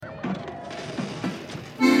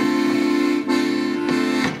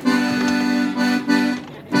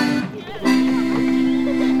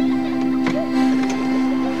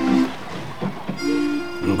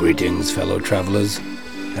Greetings, fellow travelers,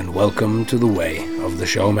 and welcome to the Way of the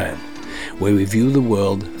Showman, where we view the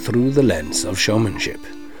world through the lens of showmanship.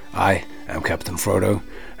 I am Captain Frodo,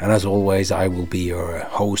 and as always I will be your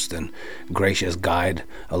host and gracious guide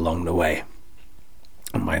along the way.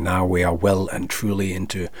 And by now we are well and truly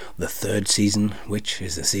into the third season, which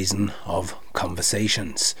is the season of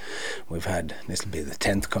conversations. We've had, this will be the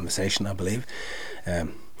 10th conversation, I believe,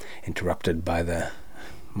 interrupted by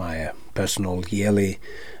my personal yearly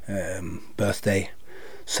birthday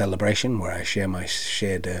celebration, where I share my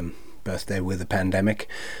shared birthday with the pandemic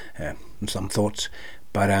and some thoughts.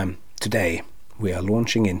 But today we are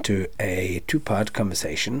launching into a two-part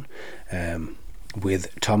conversation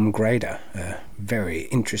with Tom Greder, a very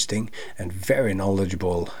interesting and very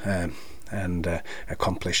knowledgeable and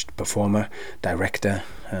accomplished performer, director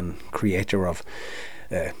and creator of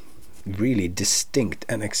really distinct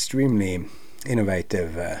and extremely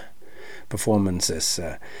innovative performances,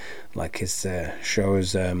 like his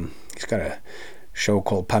shows. He's got a show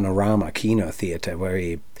called Panorama Kino Theatre,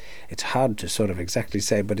 where it's hard to sort of exactly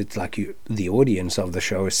say, but it's like the audience of the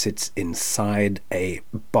show sits inside a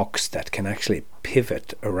box that can actually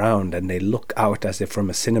pivot around, and they look out as if from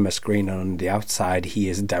a cinema screen. On the outside he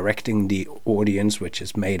is directing the audience, which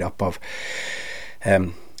is made up of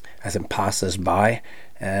as in passers-by,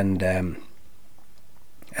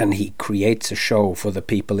 and he creates a show for the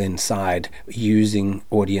people inside using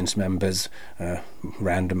audience members,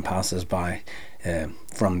 random passers-by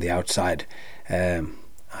from the outside. I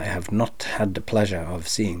have not had the pleasure of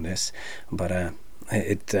seeing this, but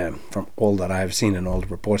from all that I've seen and all the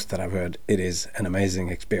reports that I've heard, it is an amazing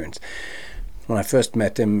experience. When I first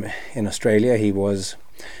met him in Australia, he was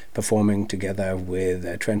performing together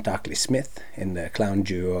with Trent Arkley-Smith in the clown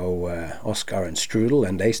duo Oscar and Strudel,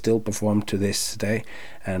 and they still perform to this day,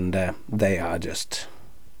 and they are just,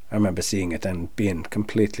 I remember seeing it and being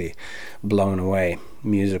completely blown away.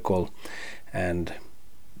 Musical and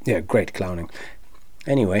great clowning.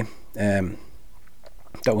 Anyway, don't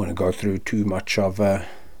want to go through too much of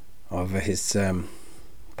his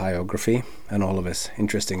biography and all of his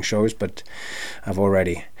interesting shows, but I've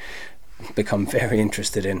already become very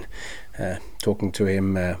interested in talking to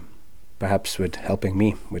him, perhaps with helping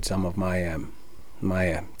me with some of my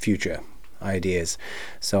future ideas.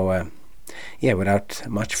 So without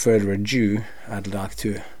much further ado, I'd like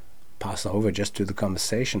to pass over just to the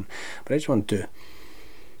conversation. But I just want to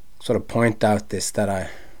sort of point out this, that I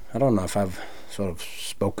don't know if I've sort of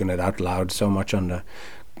spoken it out loud so much on the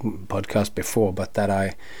podcast before, but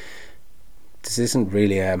that this isn't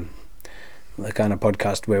really the kind of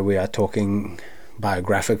podcast where we are talking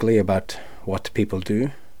biographically about what people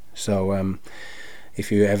do. So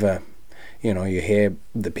if you ever you hear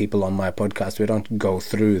the people on my podcast, we don't go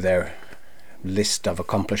through their list of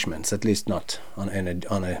accomplishments, at least not on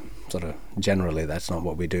a sort of generally. That's not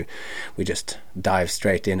what we do. We just dive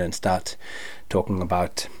straight in and start talking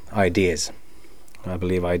about ideas. I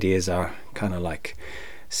believe ideas are kind of like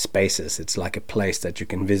spaces. It's like a place that you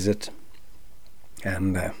can visit,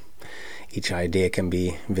 and each idea can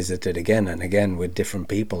be visited again and again with different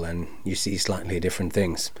people, and you see slightly different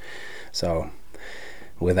things. So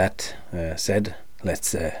with that said,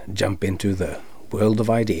 let's jump into the world of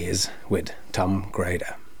ideas with Tom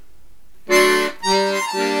Greder.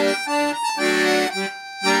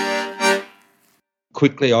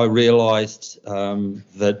 Quickly I realised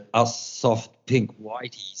that us soft pink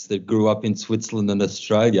whiteys that grew up in Switzerland and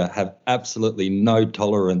Australia have absolutely no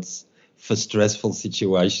tolerance for stressful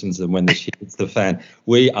situations, and when the shit hits the fan,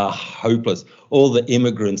 we are hopeless. All the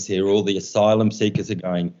immigrants here, all the asylum seekers are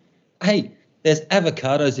going, hey, there's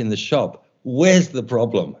avocados in the shop. Where's the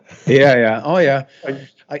problem? But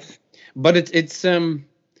it's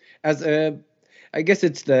I guess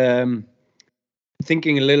it's the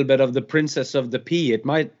thinking a little bit of the Princess of the Pea. It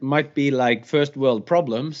might be like first world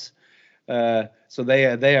problems. So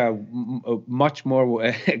they are much more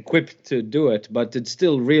equipped to do it, but it's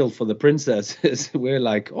still real for the princesses. We're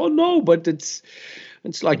like, oh no, but it's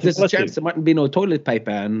like there's a chance there mightn't be no toilet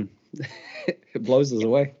paper, and it blows us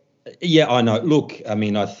away. Yeah, I know. Look, I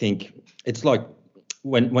mean, I think it's like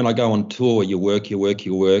when I go on tour, you work,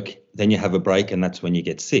 then you have a break, and that's when you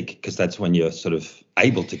get sick, because that's when you're sort of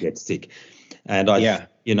able to get sick. And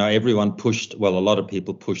everyone pushed, well, a lot of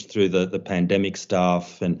people pushed through the pandemic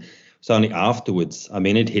stuff, and it's only afterwards. I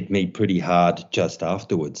mean, it hit me pretty hard just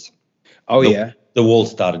afterwards. The wall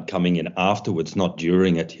started coming in afterwards, not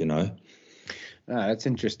during it, That's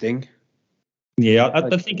interesting. Yeah,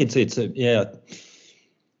 I think it's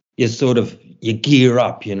you sort of, you gear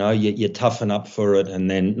up, you toughen up for it. And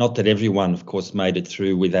then, not that everyone, of course, made it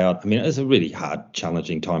through without, I mean, it was a really hard,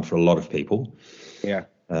 challenging time for a lot of people. Yeah.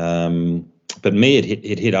 But me,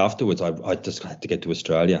 it hit afterwards. I just had to get to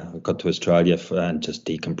Australia. I got to Australia and just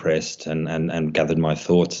decompressed and gathered my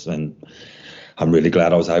thoughts. And I'm really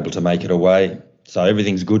glad I was able to make it away. So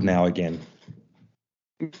everything's good now again.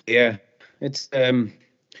 Yeah, it's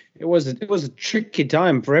it was a tricky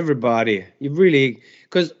time for everybody. You really,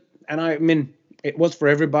 I mean, it was for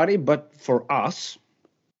everybody, but for us,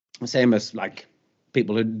 same as like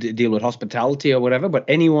people who deal with hospitality or whatever, but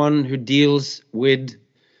anyone who deals with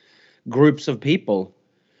groups of people,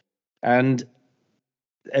 and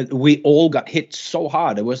we all got hit so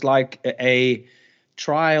hard. It was like a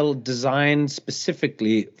trial designed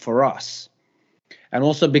specifically for us, and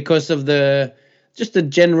also because of just the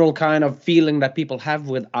general kind of feeling that people have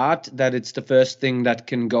with art, that it's the first thing that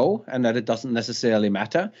can go and that it doesn't necessarily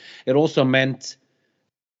matter. It also meant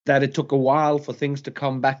that it took a while for things to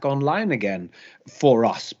come back online again for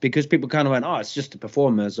us, because people kind of went, oh, it's just the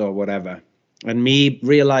performers or whatever. And me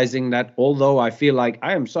realizing that although I feel like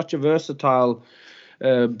I am such a versatile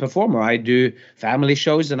performer, I do family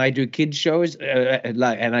shows and I do kids shows, and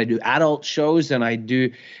I do adult shows,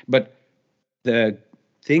 but the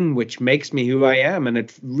thing which makes me who I am, and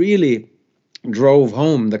it really drove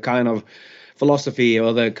home the kind of philosophy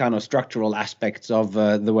or the kind of structural aspects of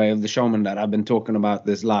the way of the showman that I've been talking about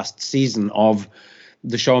this last season, of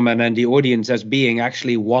the showman and the audience as being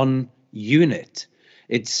actually one unit.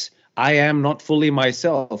 I am not fully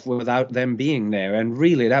myself without them being there. And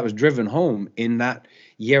really that was driven home in that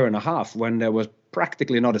year and a half when there was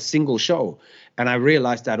practically not a single show. And I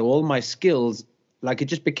realized that all my skills, like,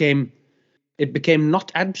 it became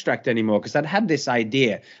not abstract anymore, because I'd had this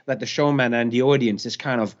idea that the showman and the audience is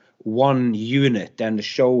kind of one unit and the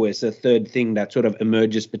show is a third thing that sort of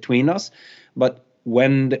emerges between us. But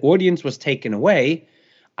when the audience was taken away,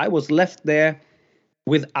 I was left there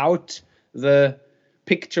without the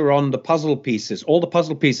picture on the puzzle pieces, all the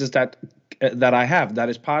puzzle pieces that I have, that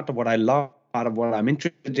is part of what I love, part of what I'm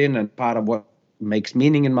interested in, and part of what makes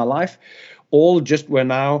meaning in my life. All just were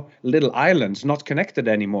now little islands, not connected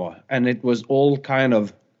anymore, and it was all kind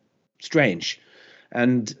of strange,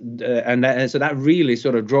 and so that really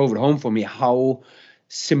sort of drove it home for me how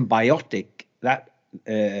symbiotic that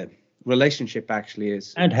relationship actually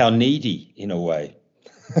is, and how needy in a way.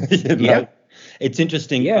 You know? Yeah, it's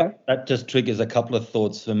interesting. Yeah, that just triggers a couple of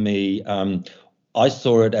thoughts for me. I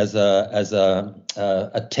saw it as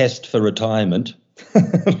a test for retirement.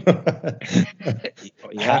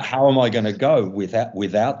 Yeah. How am I going to go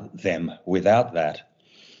without them, without that?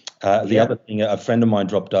 The other thing, a friend of mine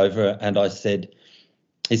dropped over and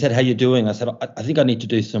he said, how you doing? I said, I think I need to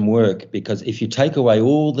do some work, because if you take away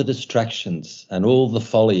all the distractions and all the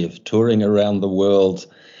folly of touring around the world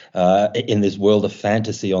in this world of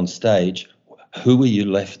fantasy on stage, who are you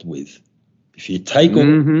left with? If you take all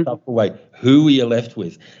the stuff away, who are you left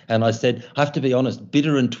with? And I said, I have to be honest,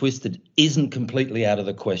 Bitter and Twisted isn't completely out of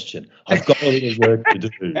the question. I've got a little work to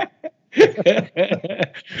do.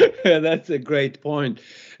 That's a great point.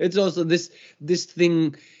 It's also this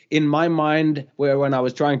thing in my mind where when I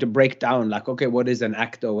was trying to break down, like, okay, what is an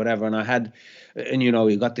act or whatever, and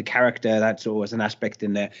you got the character, that's always an aspect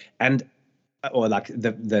in there, or like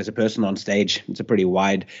there's a person on stage. It's a pretty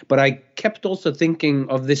wide, but I kept also thinking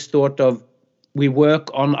of this thought of, we work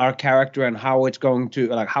on our character and how it's going to,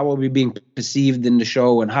 like, how are we being perceived in the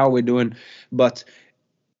show and how we're doing. But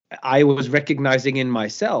I was recognizing in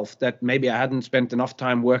myself that maybe I hadn't spent enough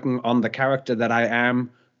time working on the character that I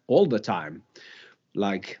am all the time,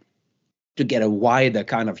 like, to get a wider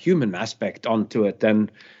kind of human aspect onto it. And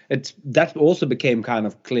that also became kind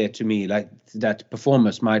of clear to me, like, that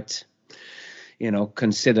performers might,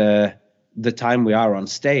 consider the time we are on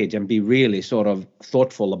stage and be really sort of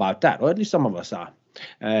thoughtful about that, or at least some of us are,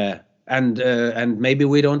 and maybe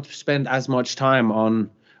we don't spend as much time on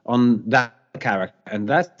that character, and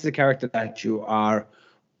that's the character that you are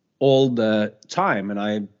all the time. And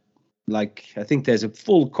I think there's a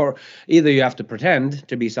full either you have to pretend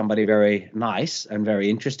to be somebody very nice and very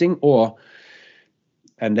interesting,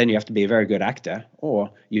 and then you have to be a very good actor,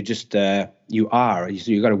 or you just you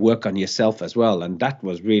got to work on yourself as well. And that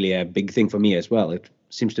was really a big thing for me as well. It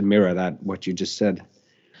seems to mirror that what you just said.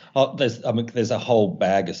 Oh, there's a whole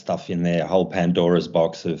bag of stuff in there, a whole Pandora's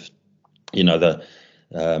box of, another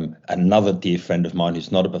dear friend of mine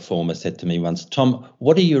who's not a performer said to me once, Tom,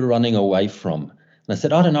 what are you running away from? And I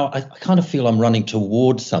said, I don't know. I kind of feel I'm running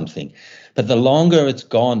towards something. But the longer it's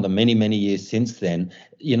gone, the many, many years since then,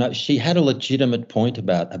 she had a legitimate point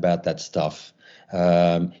about that stuff.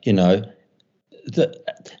 You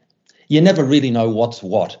never really know what's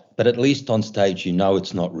what, but at least on stage,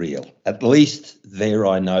 it's not real. At least there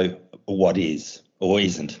I know what is or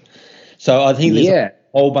isn't. So I think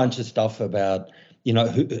whole bunch of stuff about,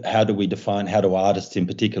 how do artists in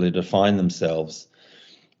particular define themselves?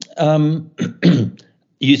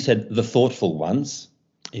 You said the thoughtful ones,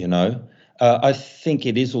 I think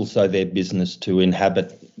it is also their business to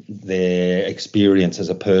inhabit their experience as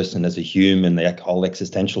a person, as a human, their whole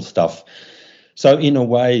existential stuff. So in a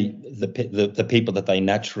way, the people that they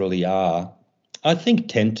naturally are, I think,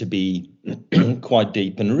 tend to be quite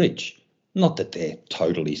deep and rich. Not that they're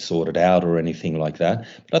totally sorted out or anything like that,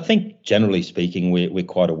 but I think generally speaking, we're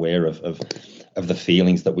quite aware of the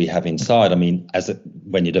feelings that we have inside. I mean,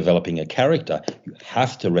 when you're developing a character, you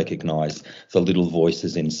have to recognise the little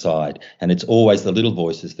voices inside, and it's always the little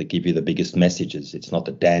voices that give you the biggest messages. It's not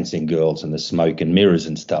the dancing girls and the smoke and mirrors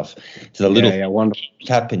and stuff. It's the little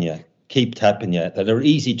keep tapping you that are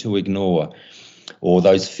easy to ignore. Or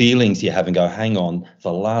those feelings you have and go, hang on,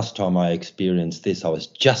 the last time I experienced this, I was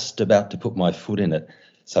just about to put my foot in it.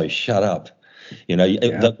 So shut up.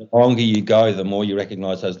 The longer you go, the more you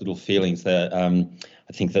recognise those little feelings. I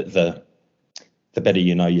think that the better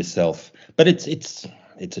you know yourself. But it's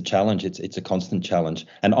a challenge. It's a constant challenge.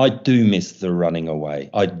 And I do miss the running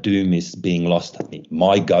away. I do miss being lost.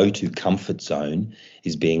 My go-to comfort zone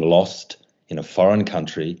is being lost in a foreign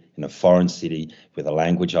country, in a foreign city, with a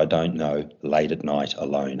language I don't know, late at night,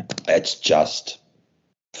 alone. It's just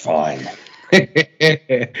fine.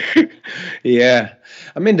 Yeah.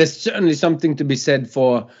 I mean, there's certainly something to be said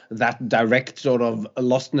for that direct sort of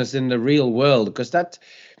lostness in the real world, because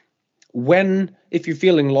if you're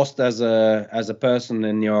feeling lost as a person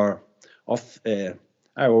in your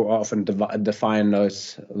I often define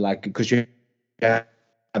those, like, because you have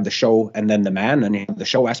the show and then the man, and you have the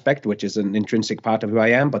show aspect, which is an intrinsic part of who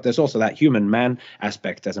I am, but there's also that human man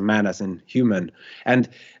aspect, as a man as in human. And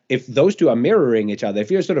if those two are mirroring each other, if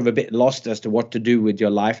you're sort of a bit lost as to what to do with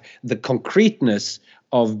your life, the concreteness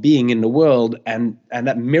of being in the world and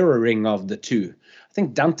that mirroring of the two. I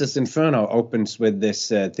think Dante's Inferno opens with this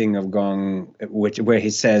thing of going, where he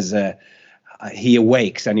says he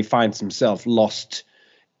awakes and he finds himself lost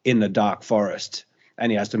in a dark forest,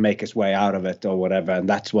 and he has to make his way out of it or whatever. And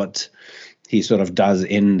that's what he sort of does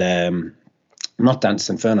in not Dante's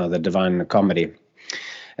Inferno, the Divine Comedy,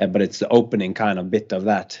 but it's the opening kind of bit of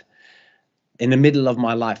that. In the middle of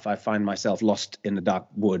my life, I find myself lost in the dark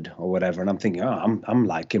wood or whatever. And I'm thinking, I'm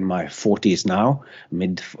like in my 40s now,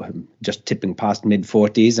 just tipping past mid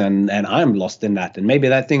 40s. And I'm lost in that. And maybe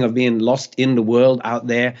that thing of being lost in the world out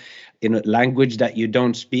there in a language that you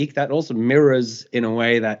don't speak, that also mirrors in a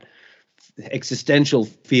way that existential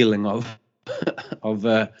feeling of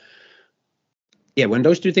when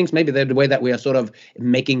those two things, maybe they're the way that we are sort of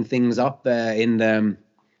making things up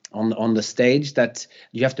on the stage, that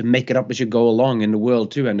you have to make it up as you go along in the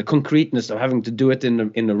world too, and the concreteness of having to do it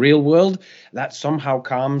in the real world, that somehow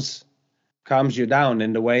calms you down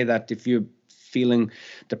in the way that if you're feeling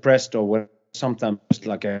depressed or what, sometimes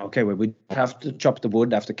like we have to chop the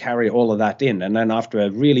wood, have to carry all of that in, and then after a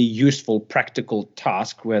really useful practical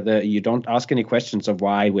task where you don't ask any questions of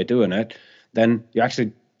why we're doing it, then you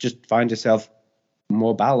actually just find yourself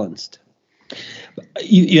more balanced.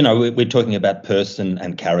 We're talking about person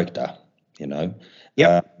and character,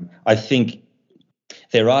 Yeah. I think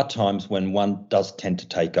there are times when one does tend to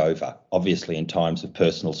take over. Obviously, in times of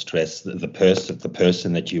personal stress, the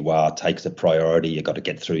person that you are takes a priority. You've got to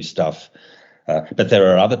get through stuff. But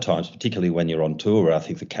there are other times, particularly when you're on tour, where I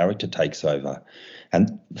think the character takes over.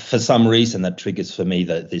 And for some reason, that triggers for me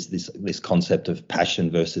this concept of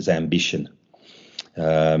passion versus ambition.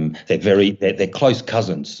 They're close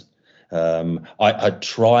cousins. I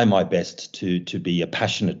try my best to be a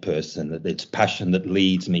passionate person. It's passion that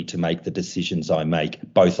leads me to make the decisions I make,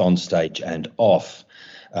 both on stage and off.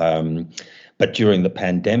 But during the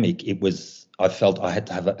pandemic, I felt I had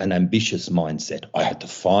to have an ambitious mindset. I had to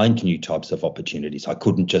find new types of opportunities. I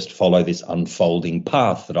couldn't just follow this unfolding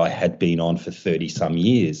path that I had been on for 30 some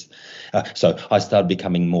years. So I started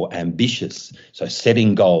becoming more ambitious. So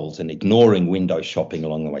setting goals and ignoring window shopping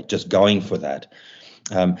along the way, just going for that.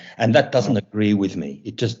 And that doesn't agree with me.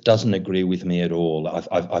 It just doesn't agree with me at all.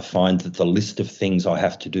 I find that the list of things I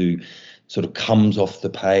have to do sort of comes off the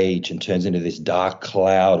page and turns into this dark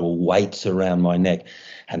cloud or weights around my neck.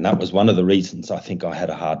 And that was one of the reasons I think I had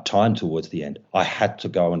a hard time towards the end. I had to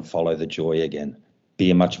go and follow the joy again,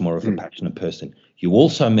 be a much more of a passionate person. You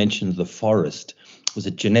also mentioned the forest. Was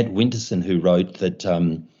it Jeanette Winterson who wrote that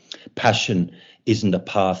passion isn't a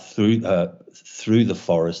path through the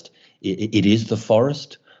forest? It is the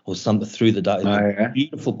forest, or something through the dark.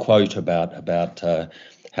 Beautiful quote about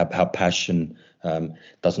how passion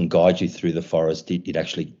doesn't guide you through the forest. It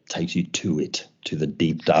actually takes you to the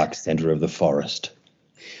deep, dark center of the forest.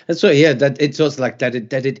 And so yeah, that it's also like that.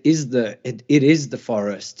 It is the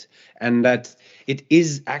forest, and that it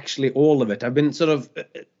is actually all of it. I've been sort of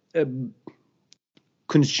uh,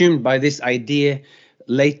 consumed by this idea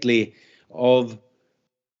lately of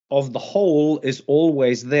the whole is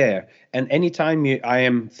always there. And anytime I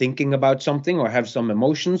am thinking about something or have some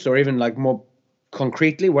emotions, or even like more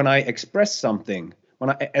concretely, when I express something,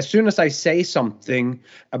 as soon as I say something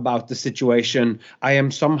about the situation, I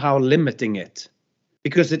am somehow limiting it,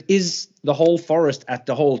 because it is the whole forest at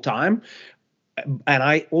the whole time.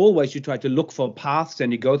 And you try to look for paths,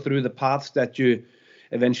 and you go through the paths that you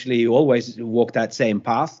always walk that same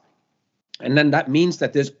path. And then that means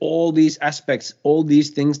that there's all these aspects, all these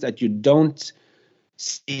things that you don't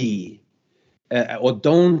see or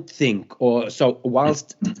don't think. Or so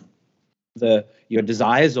whilst your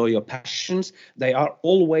desires or your passions, they are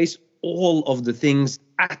always all of the things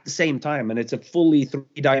at the same time. And it's a fully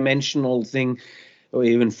three-dimensional thing, or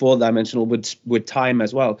even four-dimensional with time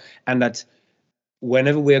as well. And that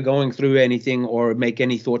whenever we're going through anything or make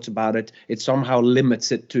any thoughts about it, it somehow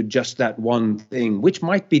limits it to just that one thing, which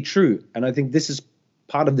might be true. And I think this is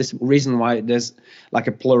part of this reason why there's like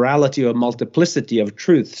a plurality or multiplicity of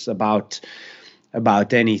truths about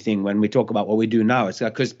anything when we talk about what we do now. It's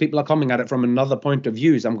because people are coming at it from another point of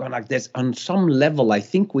view. So I'm going like, there's on some level, I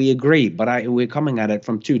think we agree, but we're coming at it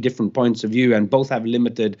from two different points of view, and both have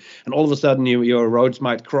limited. And all of a sudden your roads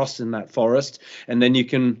might cross in that forest, and then you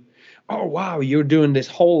can, oh, wow, you're doing this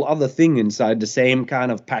whole other thing inside the same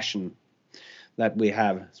kind of passion that we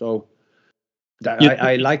have. So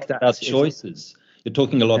I like that. About choices. You're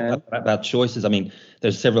talking a lot about choices. I mean,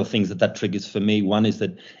 there's several things that triggers for me. One is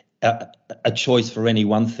that a choice for any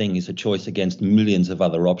one thing is a choice against millions of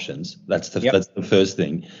other options. That's the first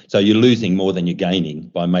thing. So you're losing more than you're gaining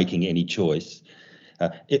by making any choice.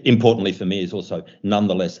 Importantly for me is also,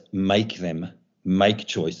 nonetheless, make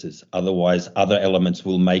choices. Otherwise, other elements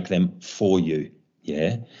will make them for you.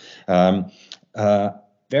 Yeah.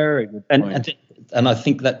 Very good point. And I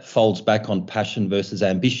think that folds back on passion versus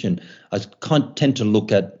ambition. I tend to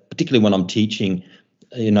look at, particularly when I'm teaching,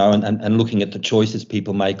 and looking at the choices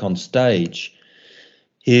people make on stage,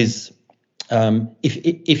 is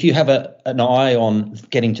if you have an eye on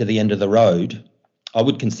getting to the end of the road, I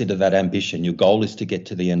would consider that ambition. Your goal is to get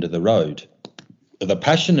to the end of the road. The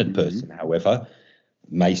passionate person, however,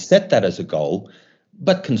 may set that as a goal,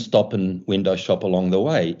 but can stop and window shop along the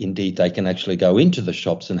way. Indeed, they can actually go into the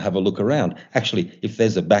shops and have a look around. Actually, if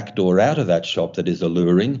there's a back door out of that shop that is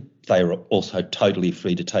alluring, they are also totally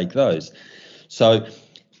free to take those. So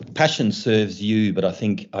passion serves you, but I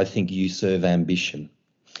think you serve ambition.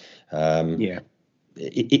 In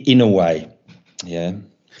a way. Yeah.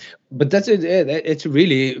 But that's it. It's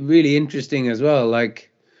really, really interesting as well. Like,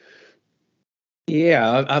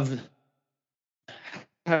 yeah, I've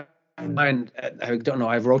mind. I don't know.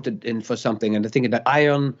 I've wrote it in for something, and the thing that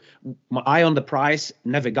my eye on the prize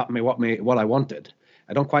never got me what I wanted.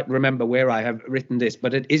 I don't quite remember where I have written this,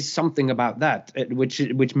 but it is something about that,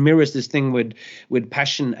 which mirrors this thing with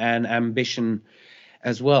passion and ambition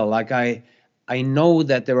as well. Like I know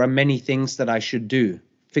that there are many things that I should do.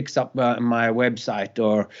 Fix up my website,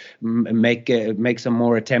 or make some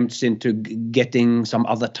more attempts into getting some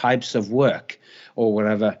other types of work or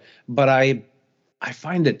whatever. But I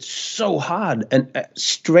find it so hard, and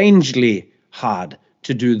strangely hard,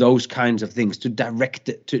 to do those kinds of things, to direct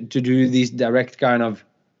it, to do these direct kind of.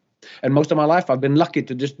 And most of my life, I've been lucky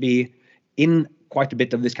to just be in quite a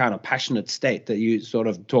bit of this kind of passionate state that you sort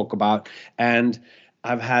of talk about. And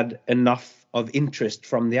I've had enough of interest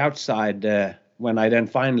from the outside when I then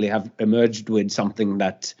finally have emerged with something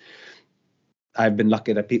that I've been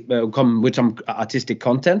lucky that people come with some artistic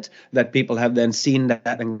content, that people have then seen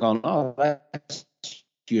that and gone, oh, that's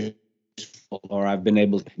useful, or I've been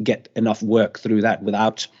able to get enough work through that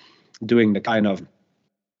without doing the kind of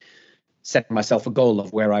setting myself a goal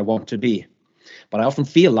of where I want to be. But I often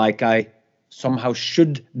feel like I somehow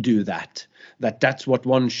should do that. That's what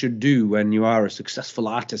one should do when you are a successful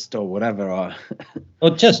artist or whatever. Or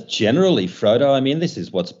just generally, Frodo, I mean, this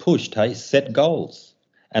is what's pushed, hey, set goals.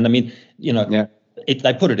 And I mean,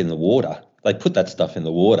 they put it in the water. They put that stuff in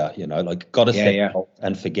the water, like got to set goals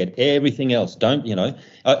and forget everything else. Don't,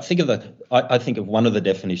 I think of one of the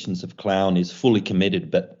definitions of clown is fully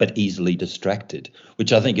committed but easily distracted,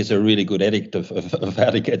 which I think is a really good edict of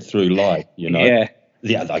how to get through life, Yeah,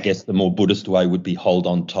 I guess the more Buddhist way would be hold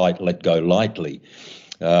on tight, let go lightly.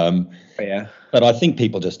 But I think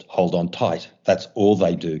people just hold on tight. That's all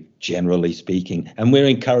they do, generally speaking. And we're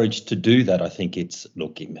encouraged to do that. I think it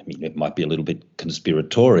might be a little bit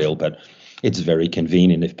conspiratorial, but it's very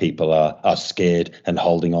convenient if people are scared and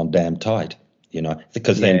holding on damn tight.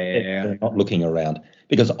 because Yeah, then yeah. they're not looking around.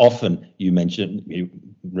 Because often you mentioned,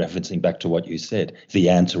 referencing back to what you said, the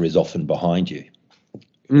answer is often behind you.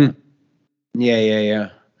 Yeah.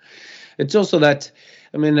 It's also that,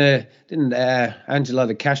 I mean, didn't Angela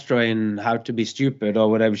de Castro in How to Be Stupid or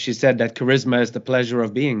whatever, she said that charisma is the pleasure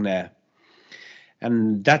of being there.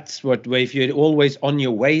 And that's what, if you're always on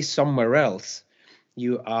your way somewhere else,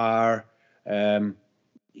 you are,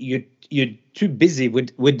 you're too busy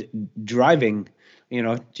with driving,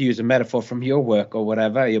 to use a metaphor from your work or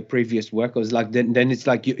whatever, your previous work was like, then it's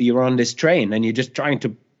like you're on this train and you're just trying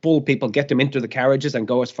to pull people, get them into the carriages and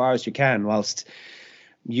go as far as you can, whilst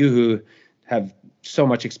you who have so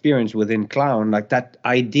much experience within clown, like that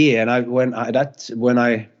idea. And when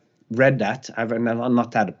I read that, I've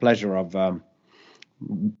not had the pleasure of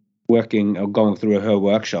working or going through her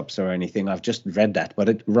workshops or anything. I've just read that, but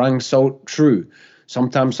it rang so true.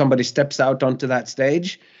 Sometimes somebody steps out onto that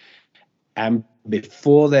stage, and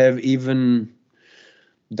before they've even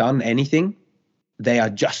done anything, they are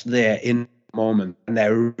just there in the moment, and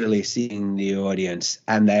they're really seeing the audience,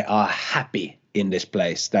 and they are happy in this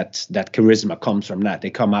place. That charisma comes from that. They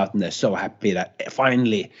come out and they're so happy that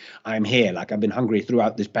finally I'm here. Like, I've been hungry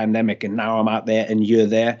throughout this pandemic, and now I'm out there and you're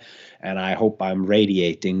there, and I hope I'm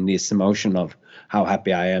radiating this emotion of how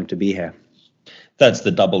happy I am to be here. That's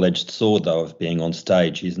the double-edged sword, though, of being on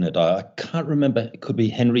stage, isn't it? I can't remember. It could be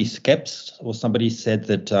Henry Skeps or somebody said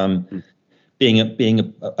that being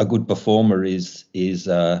a good performer is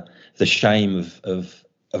the shame of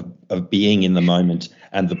being in the moment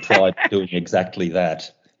and the pride of doing exactly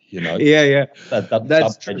that. Yeah. That's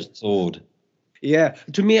double-edged sword. Yeah,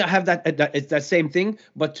 to me, I have that it's that same thing.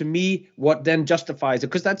 But to me, what then justifies it?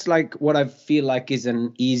 Because that's like what I feel like is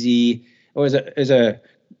an easy, or is a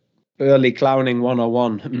early clowning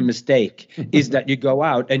 101 mistake, is that you go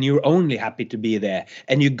out and you're only happy to be there,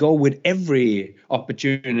 and you go with every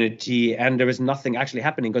opportunity, and there is nothing actually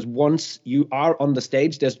happening. Because once you are on the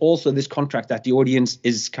stage, there's also this contract that the audience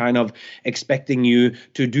is kind of expecting you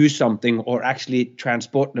to do something or actually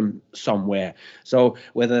transport them somewhere. So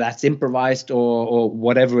whether that's improvised or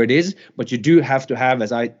whatever it is, but you do have to have,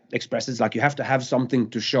 as I express, it's like you have to have something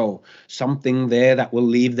to show, something there that will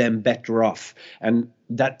leave them better off. And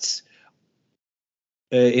that's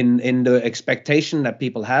in the expectation that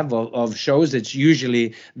people have of shows. It's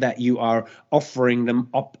usually that you are offering them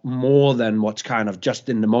up more than what's kind of just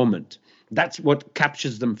in the moment. That's what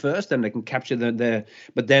captures them first, and they can capture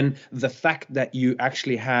but then the fact that you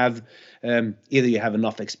actually have either you have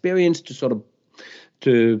enough experience to sort of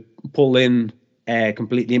to pull in a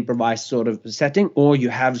completely improvised sort of setting, or you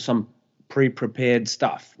have some pre-prepared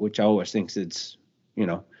stuff, which I always think it's,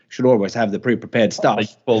 should always have the pre-prepared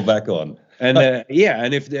stuff. Fall back on. And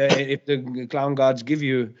and if the clown gods give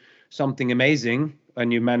you something amazing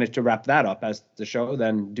and you manage to wrap that up as the show,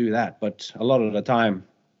 then do that. But a lot of the time,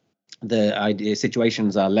 the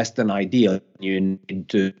situations are less than ideal. You need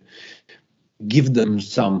to give them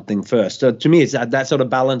something first. So to me, it's that sort of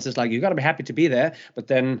balance. Is like, you got to be happy to be there, but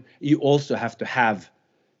then you also have to have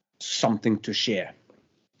something to share.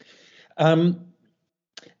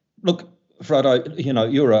 Look, Frodo,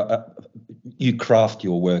 you craft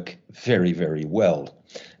your work very, very well.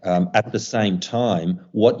 At the same time,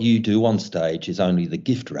 what you do on stage is only the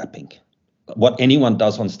gift wrapping. What anyone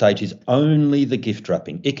does on stage is only the gift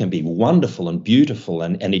wrapping. It can be wonderful and beautiful,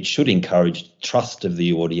 and it should encourage trust of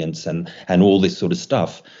the audience and all this sort of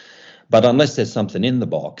stuff. But unless there's something in the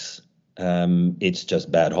box, it's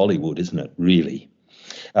just bad Hollywood, isn't it, really?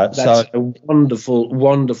 That's a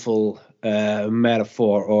wonderful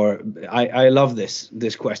metaphor. Or I love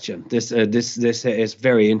this question. This is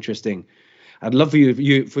very interesting. I'd love for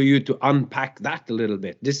you to unpack that a little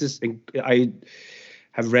bit. I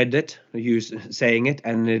have read it, you saying it,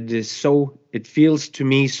 and it feels to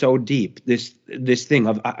me so deep, this thing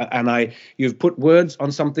of, you've put words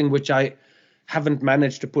on something which I haven't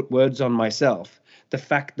managed to put words on myself. The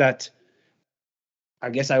fact that I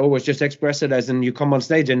guess I always just express it as in, you come on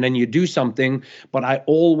stage and then you do something, but I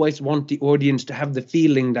always want the audience to have the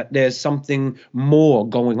feeling that there's something more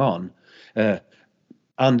going on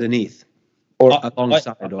underneath or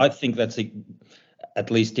alongside. I think that's at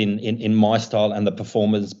least in my style and the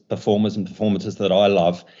performers and performances that I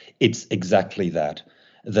love, it's exactly that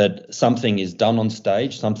something is done on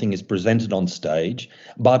stage, something is presented on stage,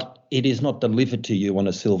 but it is not delivered to you on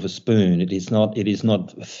a silver spoon. It is not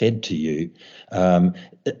fed to you.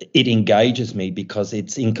 It engages me because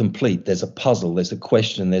it's incomplete. There's a puzzle, there's a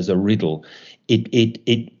question, there's a riddle.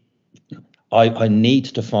 I need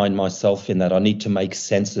to find myself in that. I need to make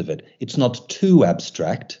sense of it. It's not too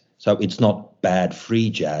abstract, So it's not bad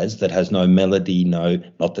free jazz that has no melody,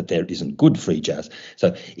 not that there isn't good free jazz.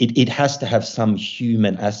 So it has to have some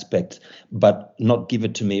human aspect, but not give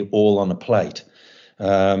it to me all on a plate.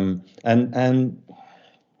 And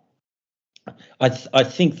I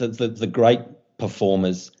think that the great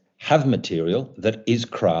performers have material that is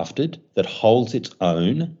crafted, that holds its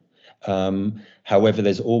own. However,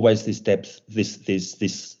 there's always this depth, this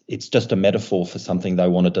it's just a metaphor for something they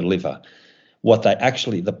want to deliver. What they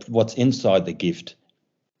actually, what's inside the gift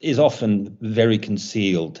is often very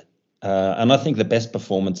concealed. And I think the best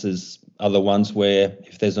performances are the ones where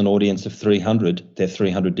if there's an audience of 300, they're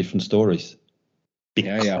 300 different stories.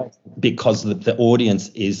 Because the audience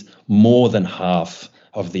is more than half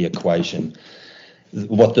of the equation.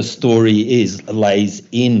 What the story is lays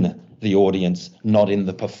in the audience, not in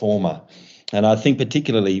the performer. And I think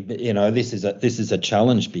particularly, this is a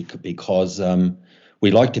challenge because we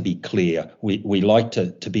like to be clear. We like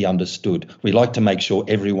to be understood. We like to make sure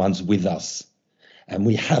everyone's with us. And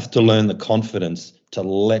we have to learn the confidence to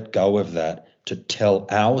let go of that, to tell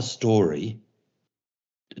our story,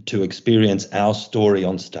 to experience our story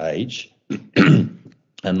on stage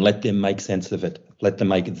and let them make sense of it, let them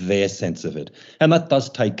make their sense of it. And that does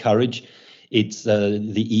take courage. It's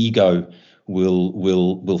the ego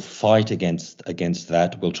will fight against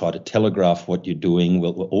that. We'll try to telegraph what you're doing,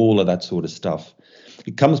 all of that sort of stuff.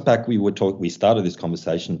 It comes back, we started this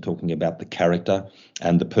conversation talking about the character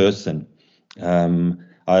and the person.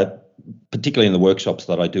 Particularly in the workshops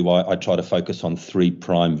that I do, I try to focus on 3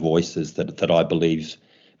 prime voices that I believe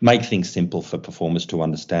make things simple for performers to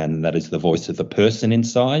understand, and that is the voice of the person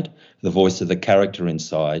inside, the voice of the character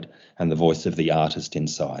inside, and the voice of the artist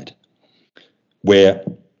inside, where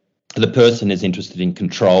the person is interested in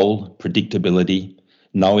control, predictability,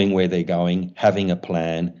 knowing where they're going, having a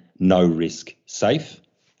plan, no risk, safe,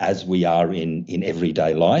 as we are in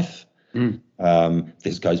everyday life.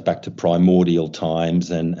 This goes back to primordial times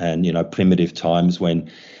and primitive times when,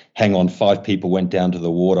 5 people went down to the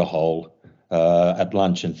water hole at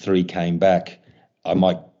lunch and 3 came back. I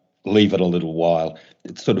might leave it a little while.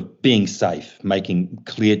 It's sort of being safe, making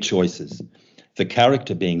clear choices. The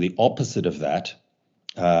character being the opposite of that,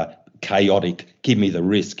 chaotic, give me the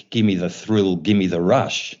risk, give me the thrill, give me the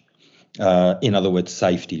rush. In other words,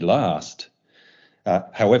 safety last.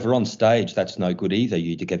 However, on stage, that's no good either.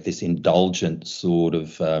 You get this indulgent sort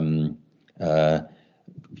of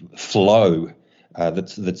flow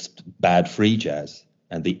that's bad free jazz.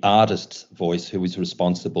 And the artist's voice, who is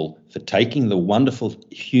responsible for taking the wonderful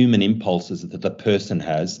human impulses that the person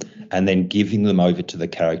has and then giving them over to the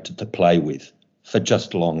character to play with for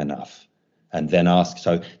just long enough, and then ask.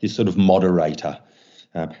 So this sort of moderator.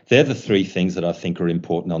 They're the 3 things that I think are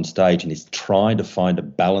important on stage, and is trying to find a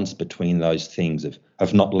balance between those things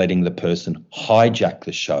of not letting the person hijack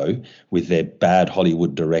the show with their bad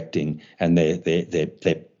Hollywood directing and their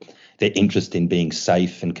interest in being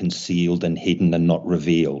safe and concealed and hidden and not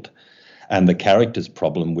revealed, and the character's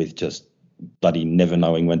problem with just bloody never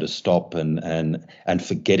knowing when to stop and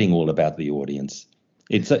forgetting all about the audience.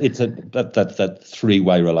 It's that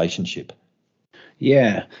 3-way relationship.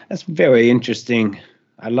 Yeah, that's very interesting.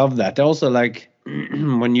 I love that. Also, like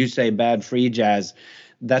when you say bad free jazz,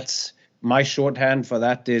 that's my shorthand for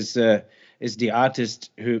that is the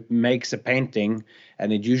artist who makes a painting,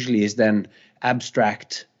 and it usually is then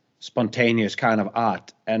abstract, spontaneous kind of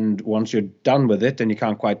art. And once you're done with it and you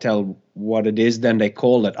can't quite tell what it is, then they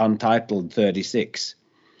call it Untitled 36.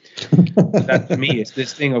 That to me is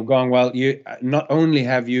this thing of going, well, you not only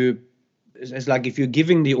have you, it's like if you're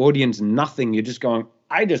giving the audience nothing, you're just going,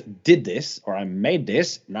 I just did this, or I made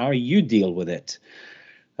this, now you deal with it.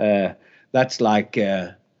 That's like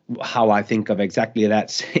how I think of exactly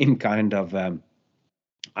that same kind of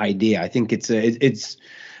idea. I think it's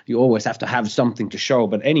you always have to have something to show.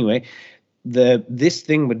 But anyway, this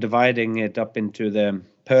thing with dividing it up into the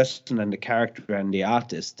person and the character and the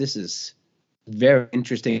artist, this is very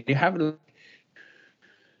interesting. You have,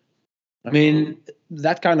 I mean,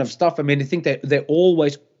 that kind of stuff. I mean, I think that they're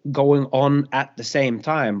always going on at the same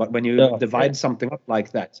time. But when you divide something up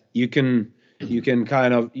like that, you can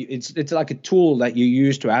kind of, it's like a tool that you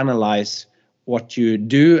use to analyze what you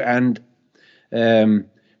do. And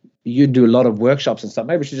you do a lot of workshops and stuff.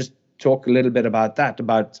 Maybe we should just talk a little bit about that,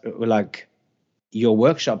 about like your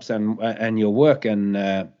workshops and your work and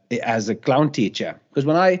as a clown teacher. Because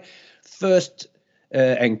when I first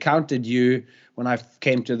encountered you, when I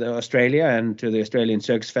came to Australia and to the Australian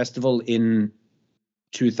Circus Festival in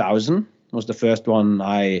 2000, was the first one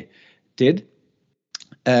I did.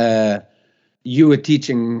 You were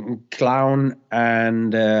teaching clown,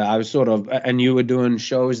 and I was and you were doing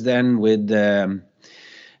shows then with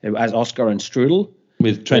as Oscar and Strudel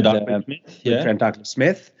with Trent Smith. With Trent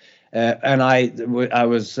Smith. And I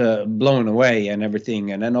was blown away and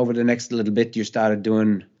everything. And then over the next little bit, you started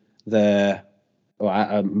doing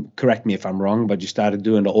correct me if I'm wrong, but you started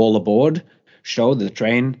doing the All Aboard show, the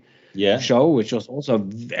train show, which was also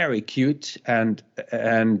very cute and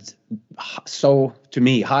so, to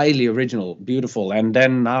me, highly original, beautiful. And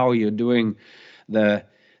then now you're doing the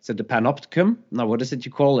Panopticon? No, what is it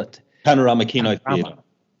you call it? Panorama Kino Theatre.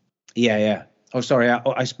 Yeah. Oh, sorry,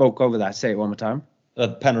 I spoke over that. Say it one more time.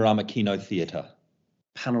 Panorama Kino Theatre.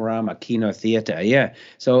 Panorama Kino Theatre, yeah.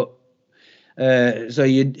 So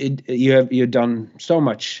you've done so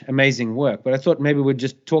much amazing work, but I thought maybe we'd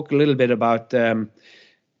just talk a little bit about,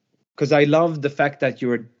 because I love the fact that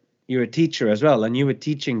you're a teacher as well, and you were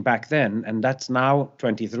teaching back then, and that's now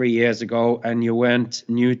 23 years ago, and you weren't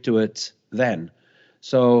new to it then.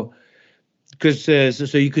 So because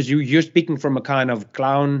you're speaking from a kind of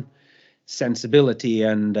clown sensibility,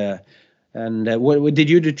 and what did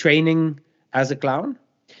you do training as a clown?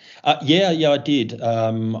 Yeah, I did.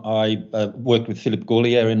 I worked with Philip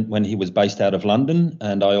Gaulier when he was based out of London,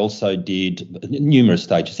 and I also did numerous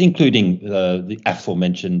stages, including the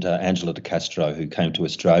aforementioned Angela de Castro, who came to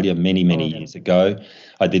Australia many years ago.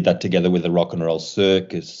 I did that together with the Rock and Roll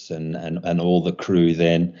Circus and all the crew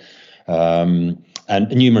then. And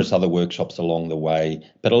numerous other workshops along the way.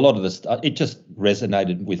 But a lot of this, it just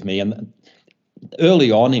resonated with me. And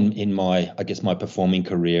early on in my performing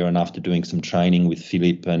career, and after doing some training with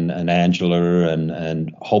Philip and Angela and a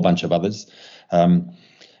whole bunch of others, as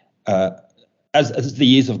the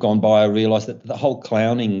years have gone by, I realised that the whole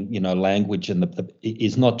clowning, language and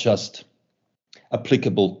is not just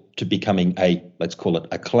applicable to becoming let's call it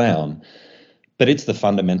a clown, but it's the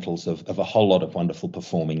fundamentals of a whole lot of wonderful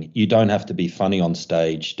performing. You don't have to be funny on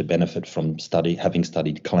stage to benefit from having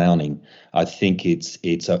studied clowning. I think it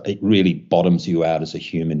really bottoms you out as a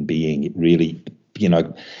human being. It really,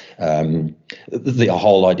 the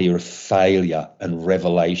whole idea of failure and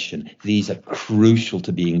revelation, these are crucial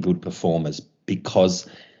to being good performers, because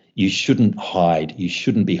you shouldn't hide. You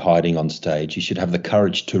shouldn't be hiding on stage. You should have the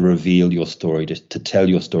courage to reveal your story, to tell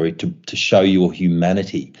your story, to show your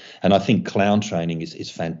humanity. And I think clown training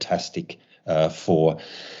is fantastic for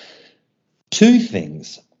two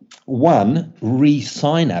things. One,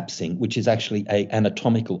 resynapsing, which is actually an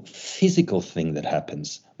anatomical, physical thing that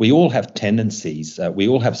happens. We all have tendencies. We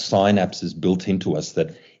all have synapses built into us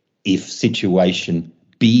that if situation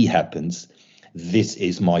B happens, this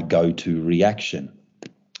is my go-to reaction.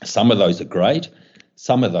 Some of those are great.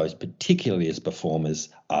 Some of those, particularly as performers,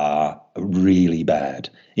 are really bad.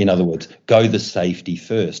 In other words, go the safety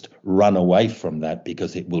first. Run away from that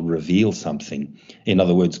because it will reveal something. In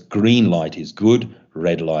other words, green light is good,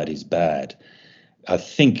 red light is bad. I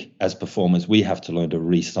think as performers, we have to learn to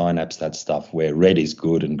resynapse that stuff where red is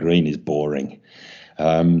good and green is boring.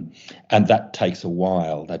 And that takes a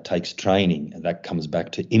while. That takes training. And that comes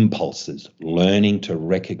back to impulses, learning to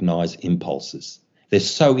recognize impulses. They're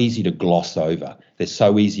so easy to gloss over. They're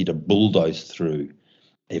so easy to bulldoze through.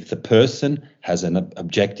 If the person has an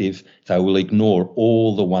objective, they will ignore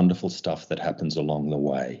all the wonderful stuff that happens along the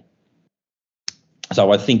way.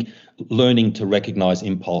 So I think learning to recognize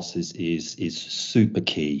impulses is super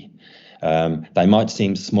key. They might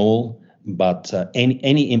seem small, but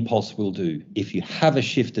any impulse will do. If you have a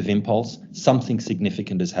shift of impulse, something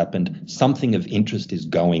significant has happened, something of interest is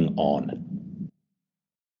going on.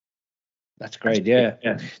 That's great, yeah.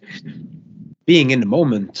 Being in the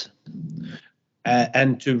moment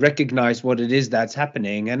and to recognize what it is that's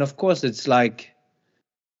happening. And of course, it's like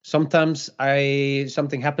sometimes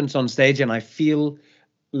something happens on stage and I feel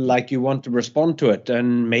like you want to respond to it.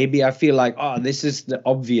 And maybe I feel like, this is the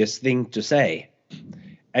obvious thing to say.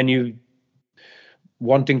 And you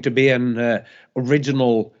wanting to be an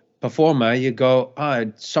original performer, you go,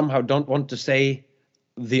 I somehow don't want to say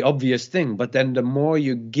the obvious thing, but then the more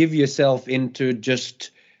you give yourself into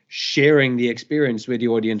just sharing the experience with the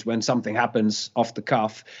audience when something happens off the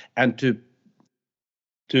cuff, and to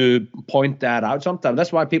point that out. Sometimes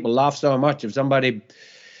that's why people laugh so much if somebody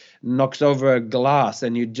knocks over a glass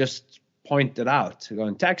and you just point it out,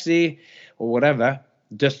 going taxi or whatever,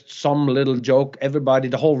 just some little joke, everybody,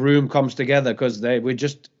 the whole room comes together because we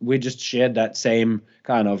just shared that same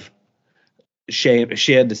kind of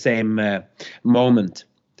shared the same moment.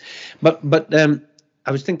 But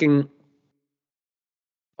I was thinking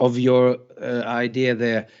of your idea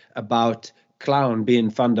there about clown being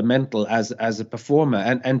fundamental as a performer,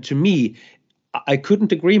 and to me, I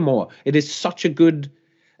couldn't agree more. It is such a good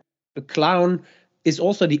clown is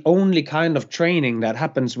also the only kind of training that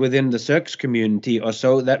happens within the circus community or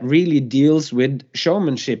so that really deals with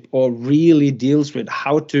showmanship, or really deals with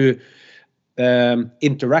how to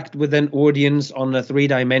interact with an audience on a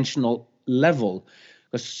three-dimensional level.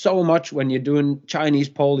 Because so much when you're doing Chinese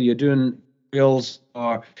pole, you're doing drills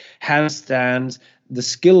or handstands, the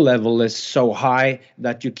skill level is so high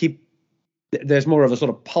that there's more of a sort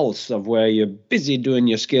of pulse of where you're busy doing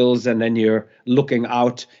your skills, and then you're looking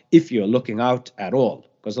out, if you're looking out at all.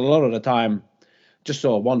 Because a lot of the time, just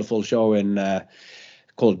saw a wonderful show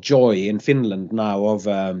called Joy in Finland now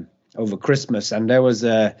over Christmas, and there was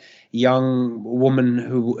a young woman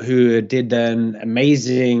who did an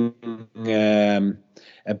amazing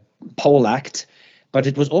a pole act, but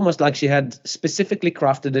it was almost like she had specifically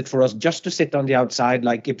crafted it for us just to sit on the outside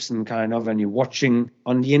like Gibson kind of, and you're watching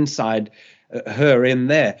on the inside her in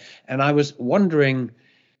there. And I was wondering,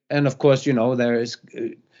 and of course,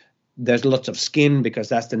 there's lots of skin because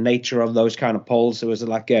that's the nature of those kind of poles. It was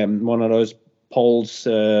like one of those poles,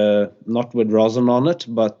 not with rosin on it,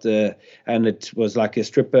 but and it was like a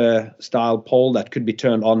stripper style pole that could be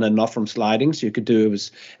turned on and off from sliding, so you could do. It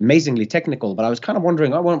was amazingly technical. But I was kind of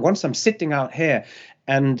wondering, once I'm sitting out here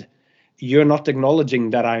and you're not acknowledging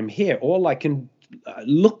that I'm here, all I can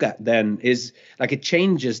look at then is like, it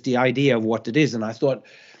changes the idea of what it is. And I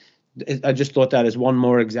just thought that is one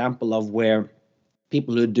more example of where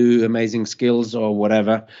people who do amazing skills or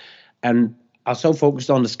whatever and are so focused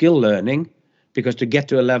on the skill learning, because to get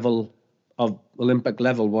to a level of Olympic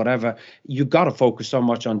level, whatever, you got to focus so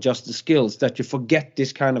much on just the skills that you forget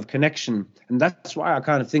this kind of connection. And that's why I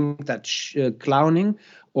kind of think that clowning,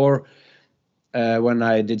 or when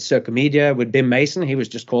I did Circomedia with Bim Mason, he was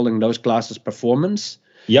just calling those classes performance.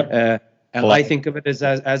 Yep. And I think of it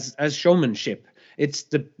as showmanship. It's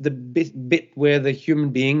the bit where the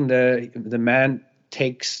human being, the man,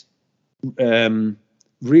 takes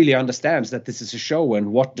really understands that this is a show,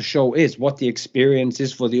 and what the show is, what the experience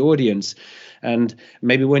is for the audience. And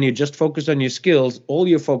maybe when you just focus on your skills, all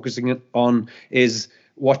you're focusing on is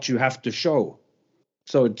what you have to show.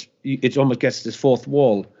 So it almost gets this fourth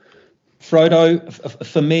wall. Frodo,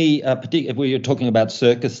 for me, particularly when you're talking about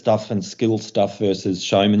circus stuff and skill stuff versus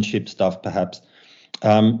showmanship stuff, perhaps,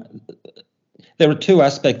 there are two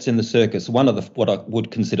aspects in the circus. One of what I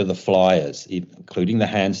would consider the flyers, including the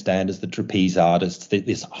handstanders, the trapeze artists,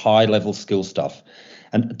 this high-level skill stuff.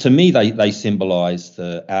 And to me, they symbolise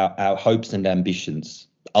our hopes and ambitions,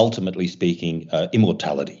 ultimately speaking,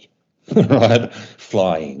 immortality, right?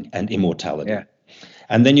 Flying and immortality. Yeah.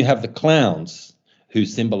 And then you have the clowns, who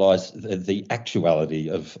symbolise the actuality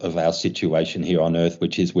of our situation here on Earth,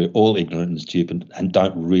 which is we're all ignorant and stupid and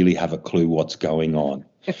don't really have a clue what's going on.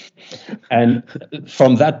 And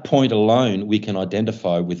from that point alone, we can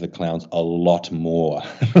identify with the clowns a lot more.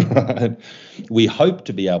 We hope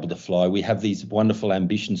to be able to fly. We have these wonderful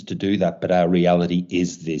ambitions to do that, but our reality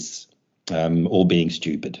is this, all being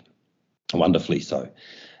stupid, wonderfully so.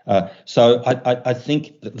 So I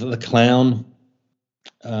think the clown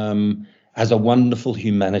has a wonderful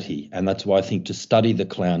humanity, and that's why I think to study the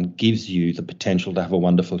clown gives you the potential to have a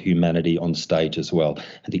wonderful humanity on stage as well.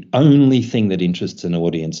 And the only thing that interests an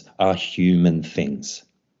audience are human things.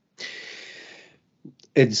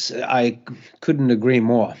 I couldn't agree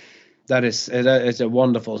more. That is a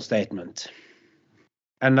wonderful statement.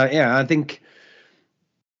 And I think,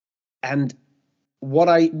 and what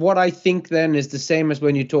I think then is the same as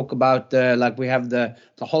when you talk about like we have the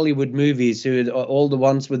Hollywood movies, who are all the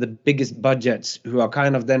ones with the biggest budgets, who are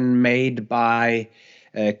kind of then made by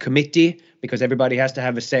a committee, because everybody has to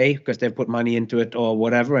have a say because they've put money into it or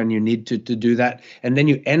whatever, and you need to do that. And then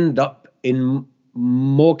you end up in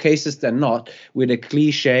more cases than not with a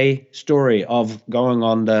cliche story of going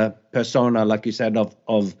on the persona, like you said,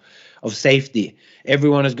 of safety.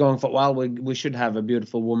 Everyone is going for, well, we should have a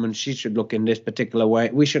beautiful woman. She should look in this particular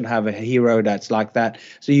way. We should have a hero that's like that.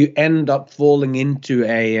 So you end up falling into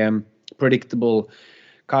a predictable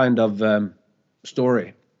kind of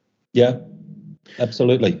story. Yeah,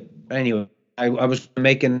 absolutely. Anyway, I was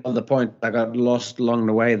making the point. I got lost along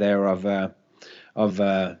the way there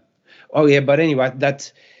but anyway,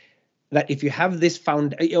 that if you have this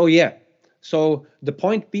So the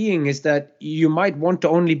point being is that you might want to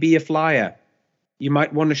only be a flyer. You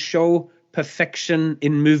might want to show perfection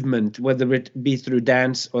in movement, whether it be through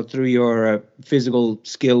dance or through your physical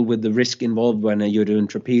skill with the risk involved when you're doing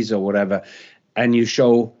trapeze or whatever, and you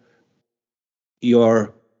show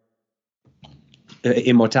your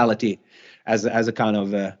immortality as a kind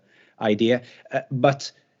of idea.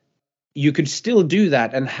 But you could still do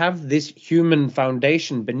that and have this human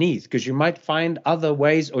foundation beneath, because you might find other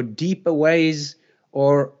ways or deeper ways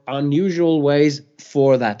or unusual ways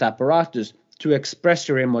for that apparatus to express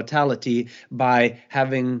your immortality by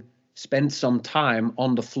having spent some time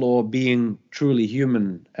on the floor being truly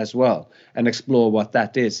human as well, and explore what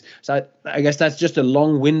that is. So I guess that's just a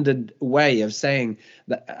long-winded way of saying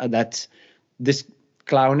that this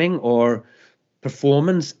clowning or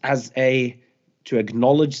performance as a to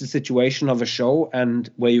acknowledge the situation of a show, and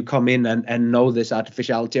where you come in and know this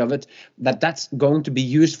artificiality of it, that's going to be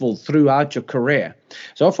useful throughout your career.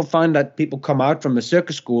 So I often find that people come out from a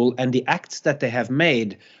circus school and the acts that they have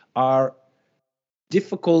made are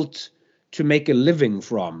difficult to make a living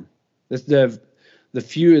from. There's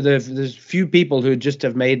few people who just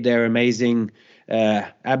have made their amazing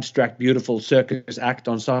abstract beautiful circus act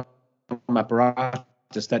on some apparatus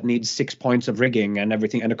that needs 6 points of rigging and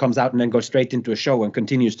everything, and it comes out and then goes straight into a show and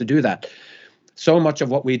continues to do that. So much of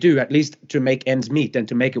what we do, at least to make ends meet and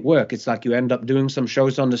to make it work, it's like you end up doing some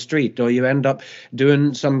shows on the street, or you end up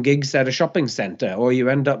doing some gigs at a shopping center, or you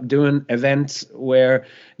end up doing events where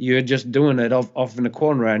you're just doing it off in the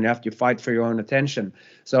corner and you have to fight for your own attention.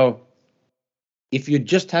 So if you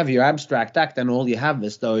just have your abstract act, then all you have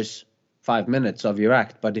is those 5 minutes of your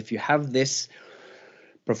act. But if you have this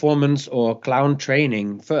performance or clown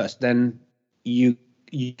training first, then you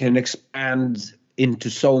can expand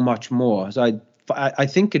into so much more. So I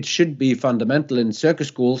think it should be fundamental in circus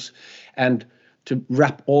schools. And to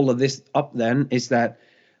wrap all of this up then is that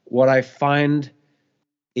what I find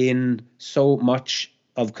in so much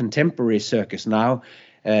of contemporary circus now,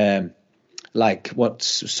 like what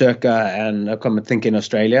Circa, and I come and think in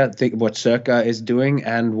Australia, what Circa is doing,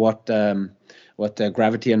 and what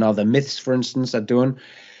Gravity and other myths, for instance, are doing.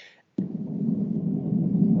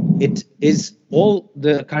 It is all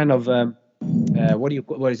the kind of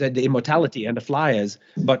what is it? The immortality and the flyers,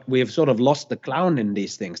 but we have sort of lost the clown in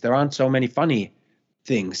these things. There aren't so many funny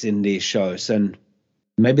things in these shows, and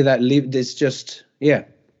maybe that it's just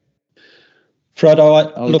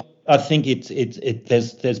Frodo, I think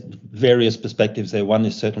there's various perspectives there. One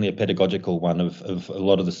is certainly a pedagogical one of a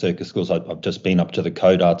lot of the circus schools. I've just been up to the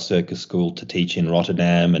Code Art Circus School to teach in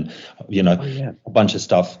Rotterdam, and a bunch of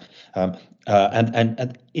stuff.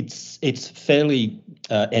 And it's fairly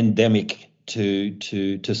endemic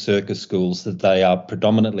to circus schools that they are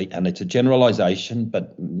predominantly, and it's a generalization,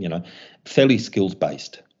 but fairly skills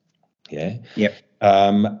based. Yeah. Yep.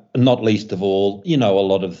 Not least of all, a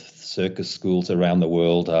lot of circus schools around the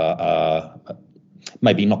world are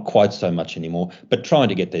maybe not quite so much anymore, but trying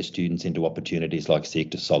to get their students into opportunities like Cirque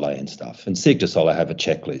du Soleil and stuff. And Cirque du Soleil have a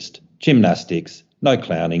checklist: gymnastics, no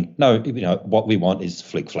clowning, no, what we want is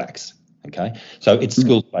flick flacks. Okay, so it's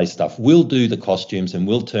skills-based stuff. We'll do the costumes and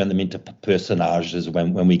we'll turn them into personages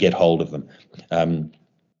when we get hold of them.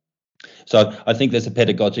 So I think there's a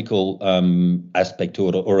pedagogical aspect to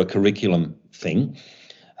it, or a curriculum thing.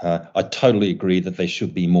 I totally agree that there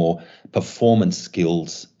should be more performance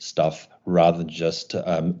skills stuff rather than just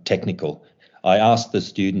technical. I asked the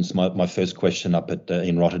students, my first question up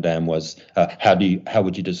in Rotterdam was, how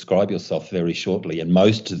would you describe yourself very shortly? And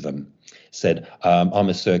most of them said, I'm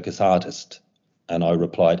a circus artist. And I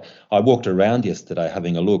replied, I walked around yesterday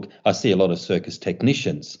having a look. I see a lot of circus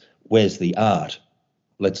technicians. Where's the art?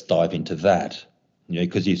 Let's dive into that.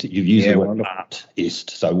 Because you've used the word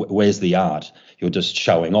artist. So where's the art? You're just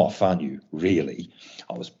showing off, aren't you? Really?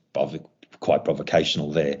 I was quite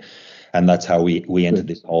provocational there. And that's how we entered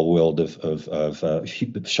this whole world of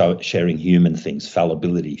sharing human things,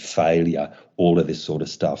 fallibility, failure, all of this sort of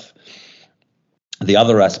stuff. The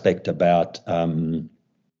other aspect about the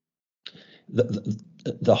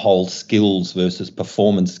whole skills versus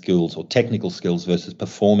performance skills, or technical skills versus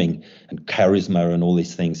performing and charisma and all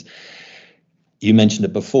these things. You mentioned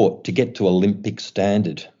it before, to get to Olympic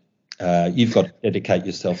standard, you've got to dedicate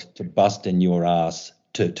yourself to busting your ass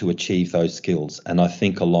to achieve those skills. And I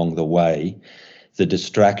think along the way, the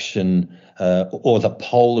distraction or the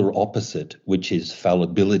polar opposite, which is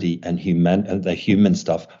fallibility and the human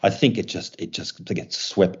stuff, I think it just gets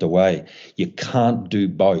swept away. You can't do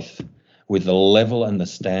both with the level and the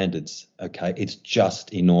standards. Okay, it's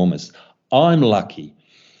just enormous. I'm lucky.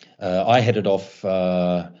 I headed off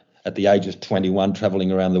at the age of 21,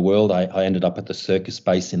 traveling around the world. I ended up at the circus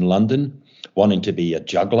base in London, wanting to be a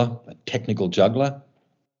juggler, a technical juggler.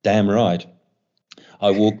 Damn right. I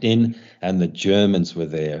walked in and the Germans were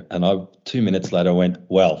there, and 2 minutes later I went,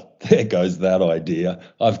 well, there goes that idea.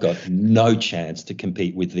 I've got no chance to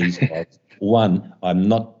compete with these guys. One, I'm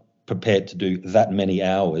not prepared to do that many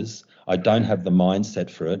hours. I don't have the mindset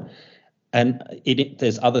for it. And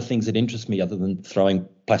there's other things that interest me other than throwing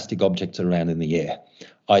plastic objects around in the air.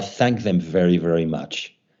 I thank them very, very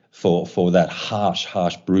much for that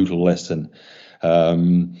harsh, brutal lesson.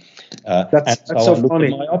 That's so so I looked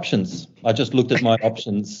funny. at my options. I just looked at my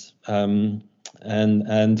options, and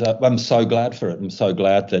I'm so glad for it. I'm so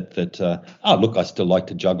glad that look, I still like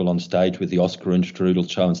to juggle on stage with the Oscar and Strudel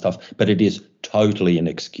show and stuff, but it is totally an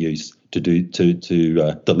excuse to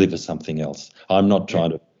deliver something else. I'm not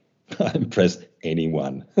trying to impress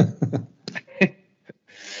anyone.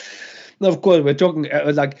 No, of course, we're talking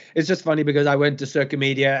like it's just funny because I went to Circuit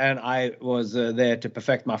Media and I was there to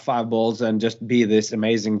perfect my 5 balls and just be this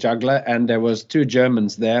amazing juggler. And there was 2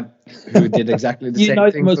 Germans there who did exactly the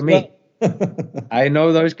same thing for me. I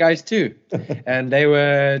know those guys too, and they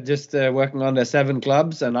were just working on their 7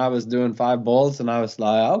 clubs, and I was doing 5 balls, and I was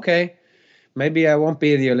like, okay, maybe I won't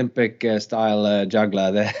be the Olympic style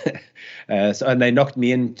juggler there. And they knocked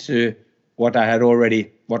me into what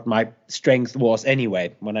my strength was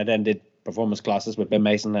anyway. When I then did performance classes with Ben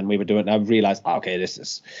Mason and we were doing, I realized, okay,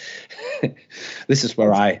 this is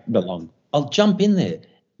where I belong. I'll jump in there.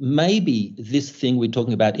 Maybe this thing we're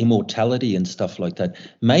talking about, immortality and stuff like that,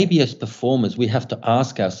 maybe as performers we have to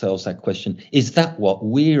ask ourselves that question, is that what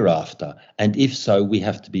we're after? And if so, we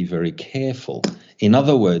have to be very careful. In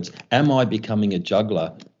other words, am I becoming a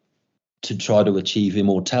juggler to try to achieve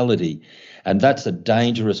immortality? And that's a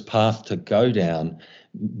dangerous path to go down,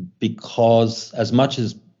 because as much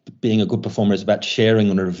as being a good performer is about sharing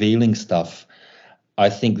and revealing stuff, I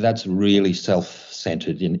think that's really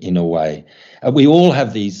self-centered in a way. We all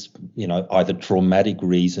have these, either traumatic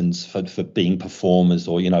reasons for being performers,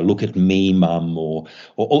 or, look at me, mum, or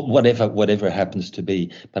whatever it happens to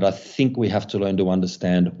be. But I think we have to learn to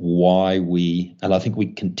understand and I think we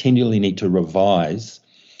continually need to revise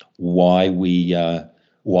why we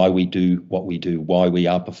do what we do, why we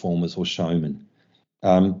are performers or showmen.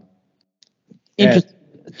 Interesting.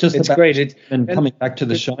 It's great. Coming back to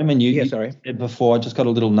the showman, you said before, I just got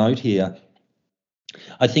a little note here.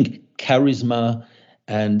 I think charisma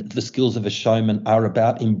and the skills of a showman are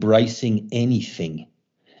about embracing anything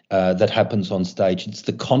that happens on stage. It's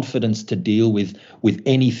the confidence to deal with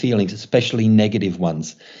any feelings, especially negative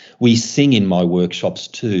ones. We sing in my workshops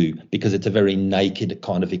too, because it's a very naked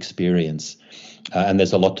kind of experience. And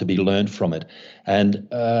there's a lot to be learned from it. And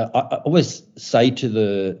I always say to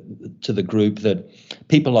the group that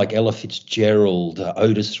people like Ella Fitzgerald,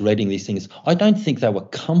 Otis Redding, these things, I don't think they were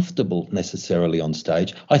comfortable necessarily on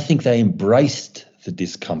stage. I think they embraced the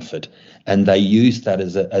discomfort and they used that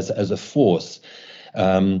as a force.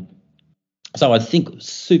 So I think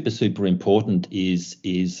super important is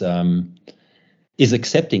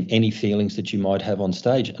accepting any feelings that you might have on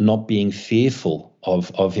stage and not being fearful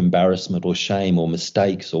of embarrassment or shame or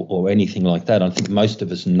mistakes or anything like that. I think most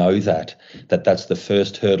of us know that's the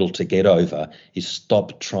first hurdle to get over, is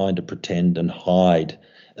stop trying to pretend and hide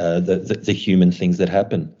the human things that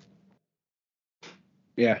happen.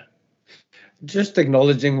 Yeah. Just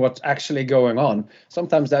acknowledging what's actually going on.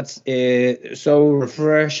 Sometimes that's so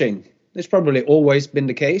refreshing. It's probably always been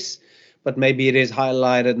the case, but maybe it is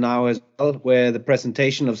highlighted now as well, where the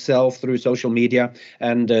presentation of self through social media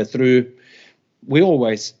and we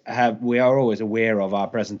are always aware of our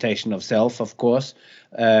presentation of self, of course,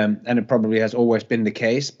 and it probably has always been the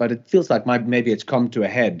case, but it feels like maybe it's come to a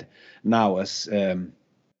head now as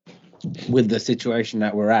with the situation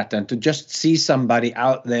that we're at, and to just see somebody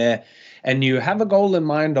out there and you have a goal in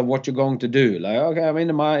mind of what you're going to do. Like, okay, I'm in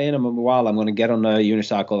a while, I'm going to get on a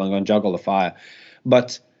unicycle, I'm going to juggle the fire.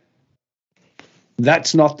 But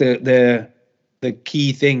that's not the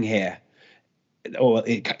key thing here. Or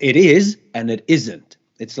it is and it isn't.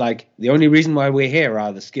 It's like the only reason why we're here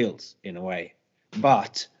are the skills in a way.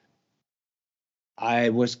 But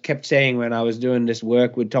I kept saying when I was doing this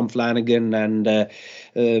work with Tom Flanagan and a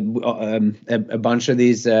bunch of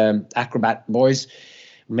these acrobat boys,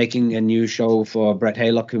 making a new show for Brett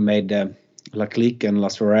Haylock, who made La Clique and La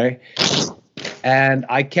Soirée. And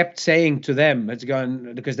I kept saying to them,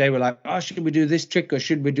 because they were like, oh, should we do this trick or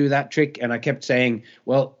should we do that trick? And I kept saying,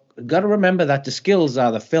 well, got to remember that the skills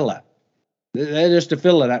are the filler. They're just a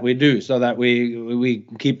filler that we do so that we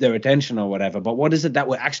keep their attention or whatever. But what is it that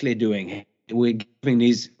we're actually doing? We're giving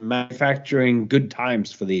these manufacturing good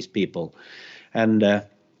times for these people. And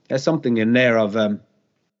there's something in there of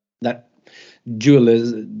that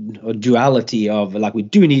duality of, like, we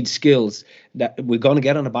do need skills, that we're going to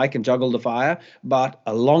get on a bike and juggle the fire, but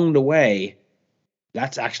along the way,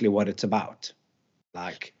 that's actually what it's about.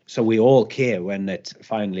 Like, so we all care when they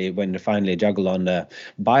finally juggle on the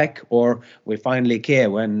bike, or we finally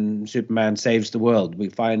care when Superman saves the world. We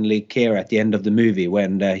finally care at the end of the movie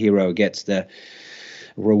when the hero gets the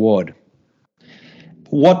reward.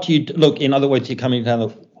 In other words, you're coming down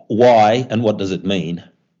to why and what does it mean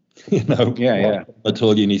A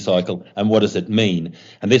tall unicycle, and what does it mean?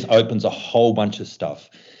 And this opens a whole bunch of stuff.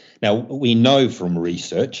 Now, we know from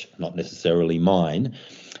research, not necessarily mine,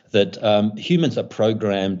 that humans are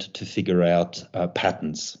programmed to figure out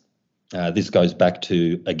patterns. This goes back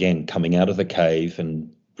to, again, coming out of the cave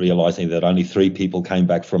and realizing that only 3 people came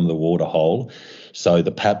back from the water hole. So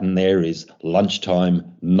the pattern there is lunchtime,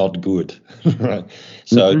 not good, right?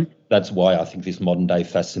 So that's why I think this modern day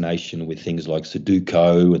fascination with things like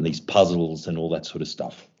Sudoku and these puzzles and all that sort of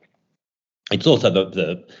stuff. It's also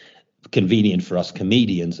the convenient for us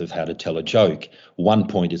comedians of how to tell a joke. 1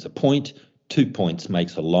 point is a point, 2 points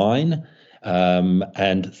makes a line.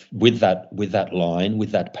 And with that line,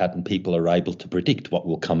 with that pattern, people are able to predict what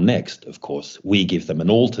will come next. Of course, we give them an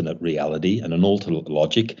alternate reality and an alternate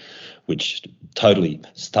logic, which totally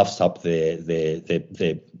stuffs up their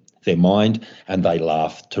mind, and they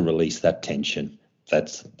laugh to release that tension.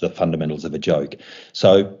 That's the fundamentals of a joke.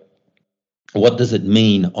 So what does it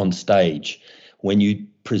mean on stage when you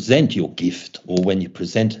present your gift, or when you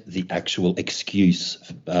present the actual excuse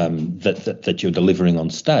that you're delivering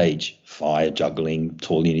on stage, fire, juggling,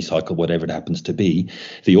 tall unicycle, whatever it happens to be?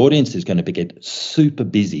 The audience is going to get super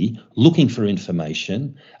busy looking for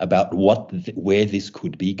information about where this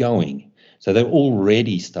could be going. So they're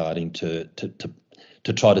already starting to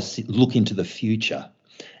try to look into the future.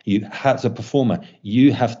 You, as a performer,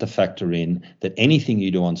 you have to factor in that anything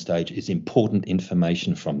you do on stage is important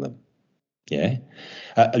information from them. Yeah.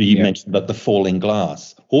 You mentioned about the falling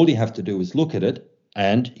glass. All you have to do is look at it,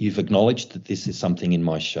 and you've acknowledged that this is something in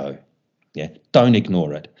my show. Yeah. Don't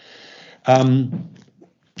ignore it.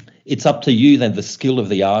 It's up to you then, the skill of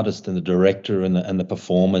the artist and the director and the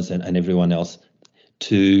performers and everyone else,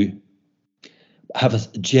 to have a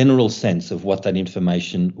general sense of what that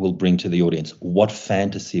information will bring to the audience. What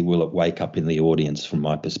fantasy will it wake up in the audience, from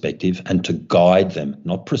my perspective, and to guide them,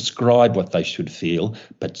 not prescribe what they should feel,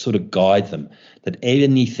 but sort of guide them, that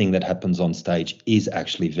anything that happens on stage is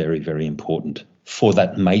actually very, very important for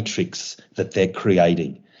that matrix that they're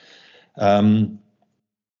creating. I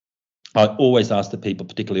always ask the people,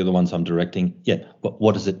 particularly the ones I'm directing, but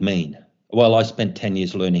what does it mean? Well, I spent 10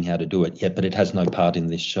 years learning how to do it. Yeah, but it has no part in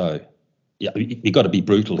this show. Yeah, you've got to be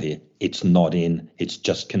brutal here. It's not in. It's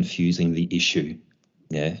just confusing the issue.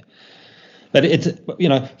 Yeah, but it's,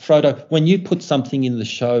 Frodo, when you put something in the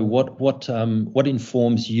show, what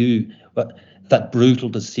informs you? But that brutal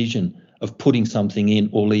decision of putting something in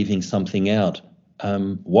or leaving something out.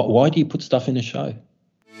 Why do you put stuff in a show?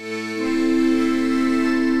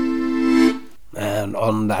 And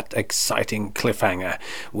on that exciting cliffhanger,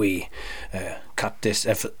 we cut this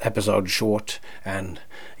episode short, and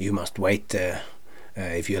you must wait,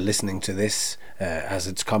 if you're listening to this as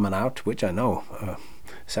it's coming out, which I know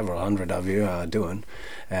several hundred of you are doing,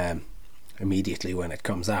 immediately when it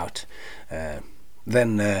comes out,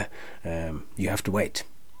 then you have to wait.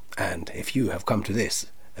 And if you have come to this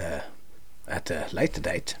at a later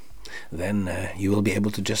date, then you will be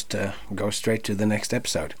able to just go straight to the next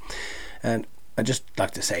episode. And I'd just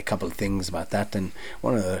like to say a couple of things about that. And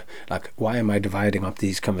one of the, why am I dividing up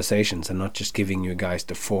these conversations and not just giving you guys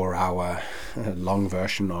the 4-hour long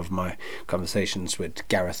version of my conversations with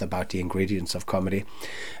Gareth about the ingredients of comedy?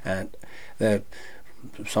 And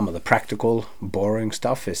some of the practical, boring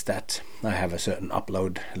stuff is that I have a certain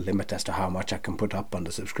upload limit as to how much I can put up on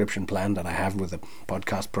the subscription plan that I have with the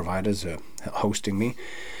podcast providers hosting me,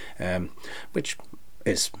 which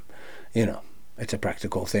is, it's a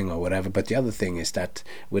practical thing or whatever. But the other thing is that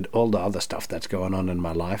with all the other stuff that's going on in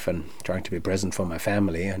my life, and trying to be present for my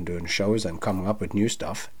family and doing shows and coming up with new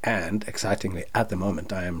stuff, and excitingly at the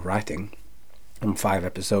moment I am writing. I'm 5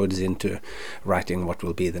 episodes into writing what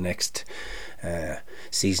will be the next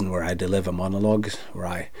season, where I deliver monologues, where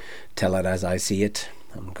I tell it as I see it.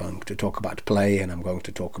 I'm going to talk about play, and I'm going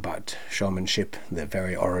to talk about showmanship, the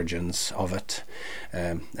very origins of it,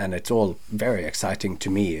 and it's all very exciting to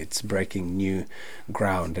me. It's breaking new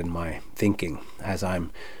ground in my thinking as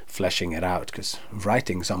I'm fleshing it out, because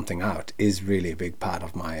writing something out is really a big part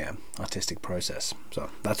of my artistic process. So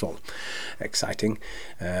that's all exciting.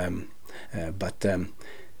 But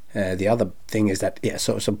the other thing is that,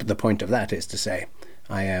 so the point of that is to say,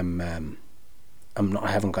 I haven't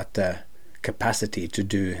got the capacity to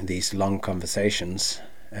do these long conversations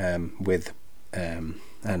with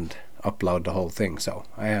and upload the whole thing. So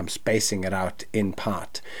I am spacing it out in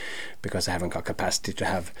part because I haven't got capacity to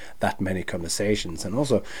have that many conversations. And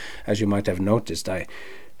also, as you might have noticed, I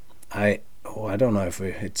don't know if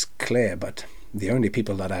it's clear, but the only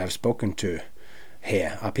people that I have spoken to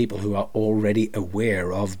here are people who are already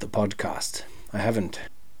aware of the podcast. I haven't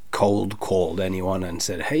cold called anyone and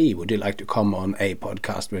said, hey, would you like to come on a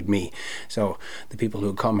podcast with me? So the people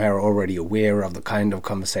who come here are already aware of the kind of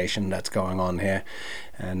conversation that's going on here,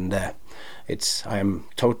 and I am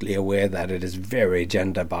totally aware that it is very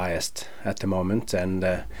gender biased at the moment, and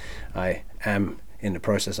I am in the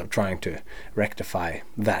process of trying to rectify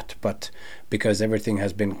that. But because everything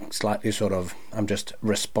has been slightly I'm just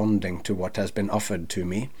responding to what has been offered to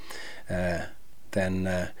me,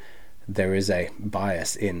 then there is a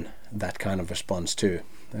bias in that kind of response too,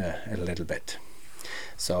 a little bit.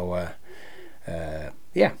 So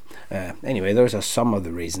anyway, those are some of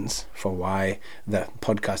the reasons for why the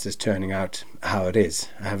podcast is turning out how it is.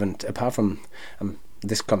 I haven't, apart from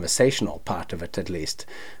this conversational part of it at least,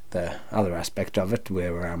 the other aspect of it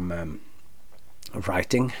where I'm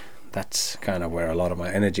writing, that's kind of where a lot of my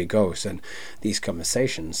energy goes. And these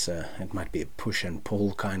conversations, it might be a push and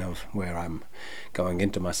pull kind of where I'm going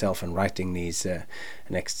into myself and writing these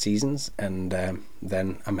next seasons, and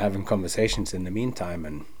then I'm having conversations in the meantime.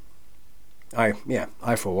 And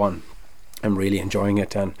I for one am really enjoying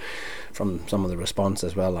it, and from some of the response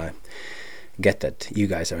as well, I get that you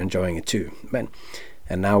guys are enjoying it too.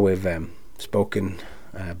 And now we've spoken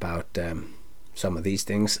about some of these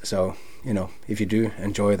things, so if you do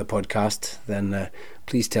enjoy the podcast, then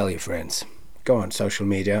please tell your friends. Go on social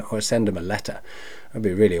media or send them a letter. It'd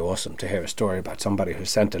be really awesome to hear a story about somebody who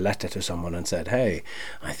sent a letter to someone and said, hey,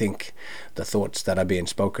 I think the thoughts that are being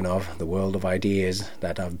spoken of, the world of ideas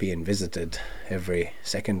that are being visited every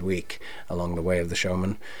second week along the way of the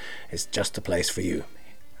showman, is just a place for you.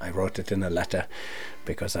 I wrote it in a letter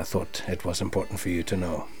because I thought it was important for you to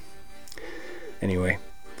know. Anyway,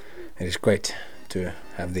 it is great to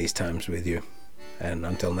have these times with you. And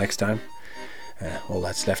until next time, all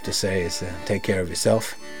that's left to say is take care of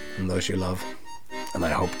yourself and those you love. And I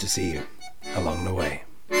hope to see you along the way.